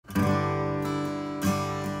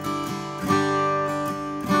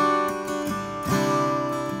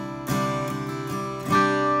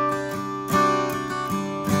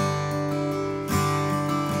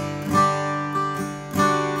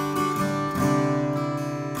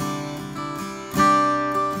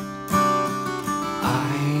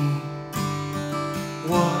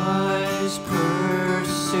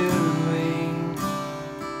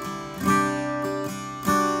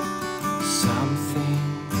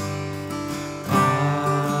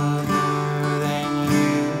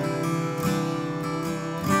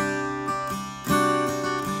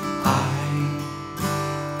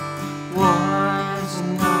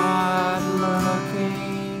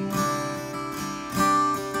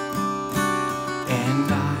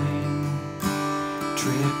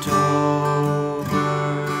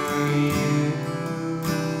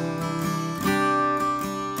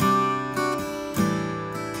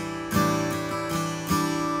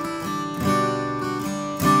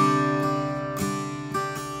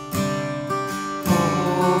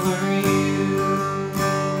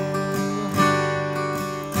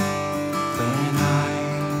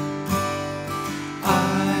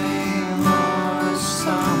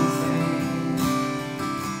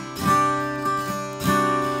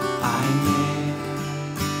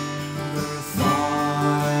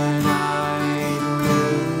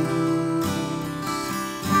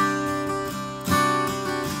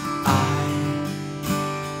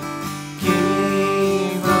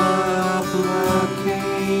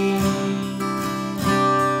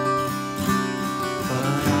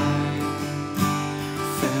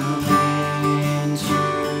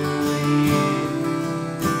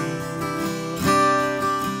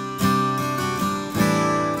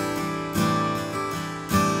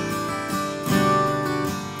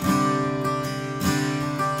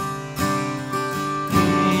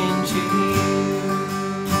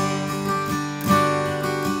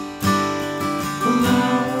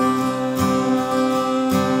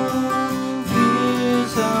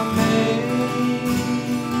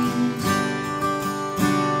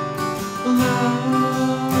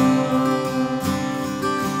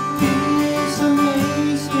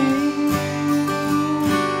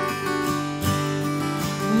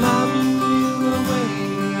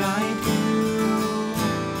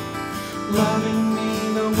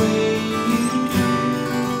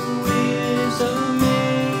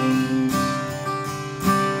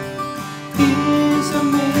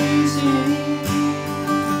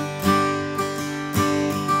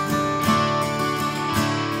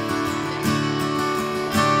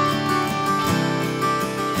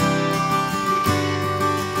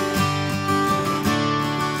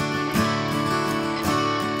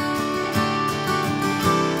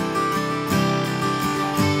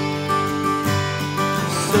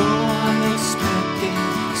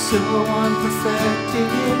so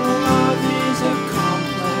unperfected. Love is a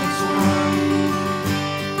complex ride.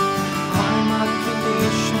 I'm on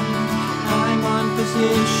condition, I'm on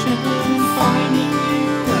position, finding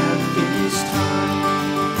you at this time.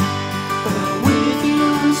 But with you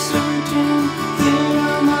I'm certain that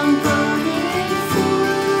I'm unburdened for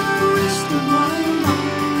the rest of my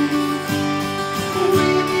life.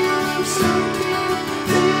 With you I'm certain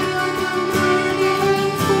that I'm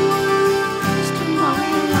unburdened for the rest of my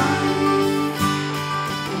life.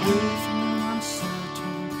 With you I'm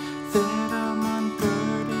certain that I'm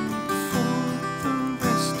unburdened for the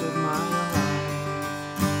rest of my life.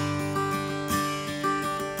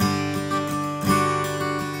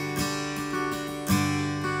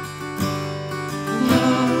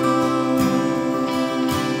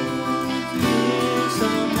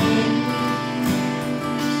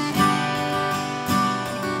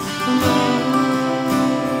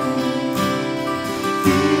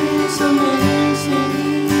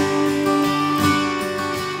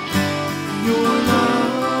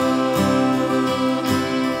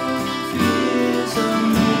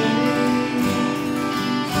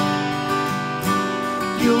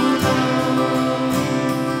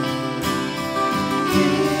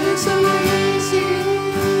 It's amazing,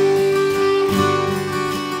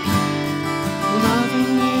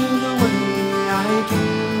 loving you the way I do,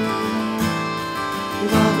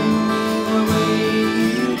 loving me the way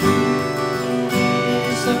you do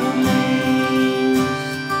is amazing,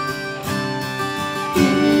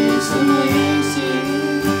 is amazing,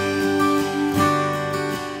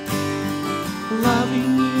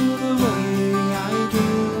 loving you the way I do,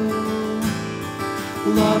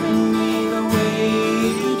 loving